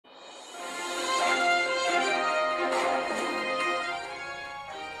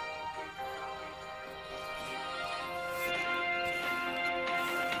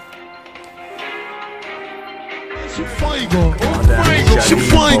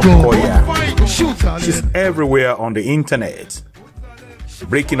Okoya. She's everywhere on the internet,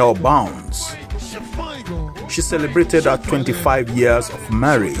 breaking all bounds. She celebrated her 25 years of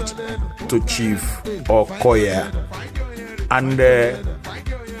marriage to Chief Okoya, and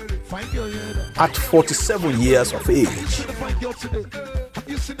at 47 years of age,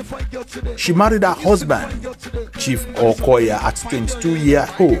 she married her husband, Chief Okoya, at 22 years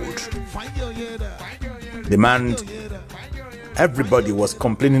old. The man everybody was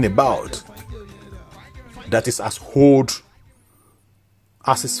complaining about, that is as old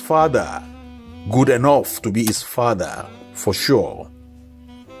as his father, good enough to be his father for sure.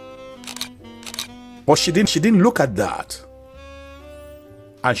 But she didn't look at that.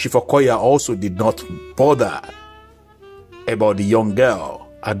 And Chief Okoya also did not bother about the young girl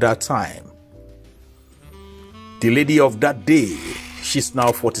at that time. The lady of that day, she's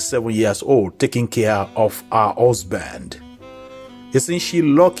now 47 years old, taking care of her husband. Isn't she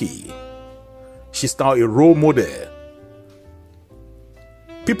lucky? She's now a role model.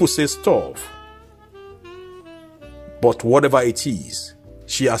 People say stuff, but whatever it is,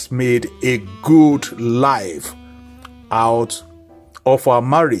 she has made a good life out of her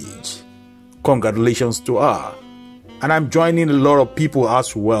marriage. Congratulations to her. And I'm joining a lot of people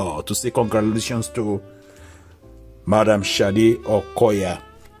as well to say congratulations to Madam Shade Okoya.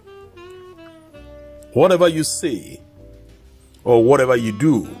 Whatever you say or whatever you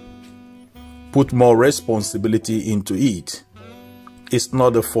do, put more responsibility into it. It's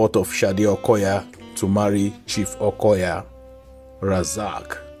not the fault of Shade Okoya to marry Chief Okoya,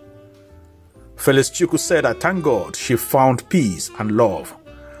 RAZAQ. Phyllis Chuku said, I thank God she found peace and love.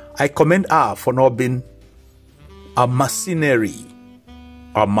 I commend her for not being a mercenary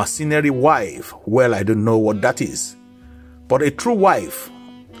wife. Well, I don't know what that is, but a true wife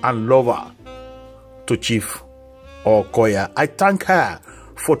and lover to Chief Okoya. I thank her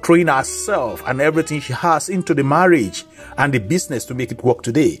for throwing herself and everything she has into the marriage and the business to make it work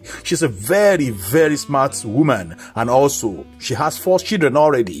today. She's a very, very smart woman, and also she has 4 children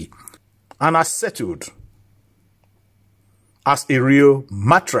already and has settled as a real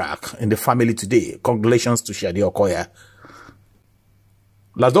matriarch in the family today. Congratulations to Shade Okoya.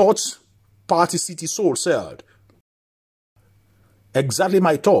 Ladot Party City Soul said, exactly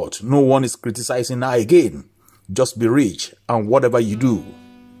my thought. No one is criticizing her again. Just be rich, and whatever you do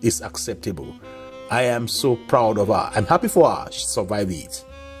is acceptable. I am so proud of her. I'm happy for her. She survived it.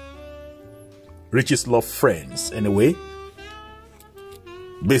 Riches love friends anyway.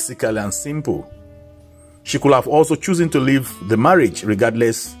 Basically and simple. She could have also chosen to leave the marriage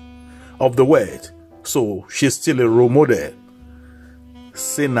regardless of the word. So she's still a role model.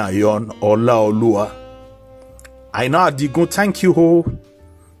 Senayon Olaolua. I know Adigun, thank you, ho,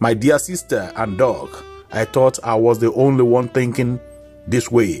 my dear sister and dog. I thought I was the only one thinking this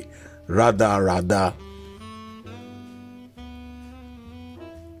way. Rather.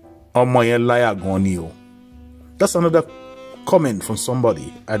 That's another comment from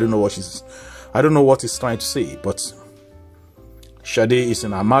somebody. I don't know what he's trying to say, but Shade is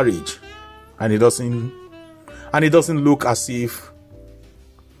in a marriage, and it doesn't look as if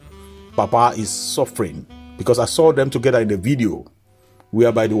Papa is suffering, because I saw them together in the video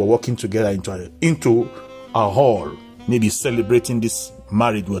whereby they were walking together into a hall, maybe celebrating this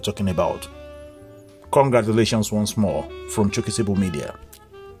marriage we're talking about. Congratulations once more from Chukisibu Media.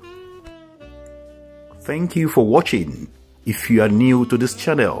 Thank you for watching. If you are new to this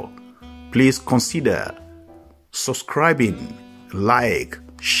channel, please consider subscribing, like,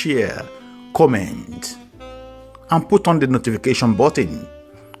 share, comment, and put on the notification button.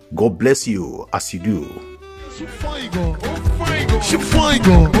 God bless you as you do.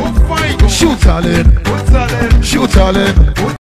 Shoot talent.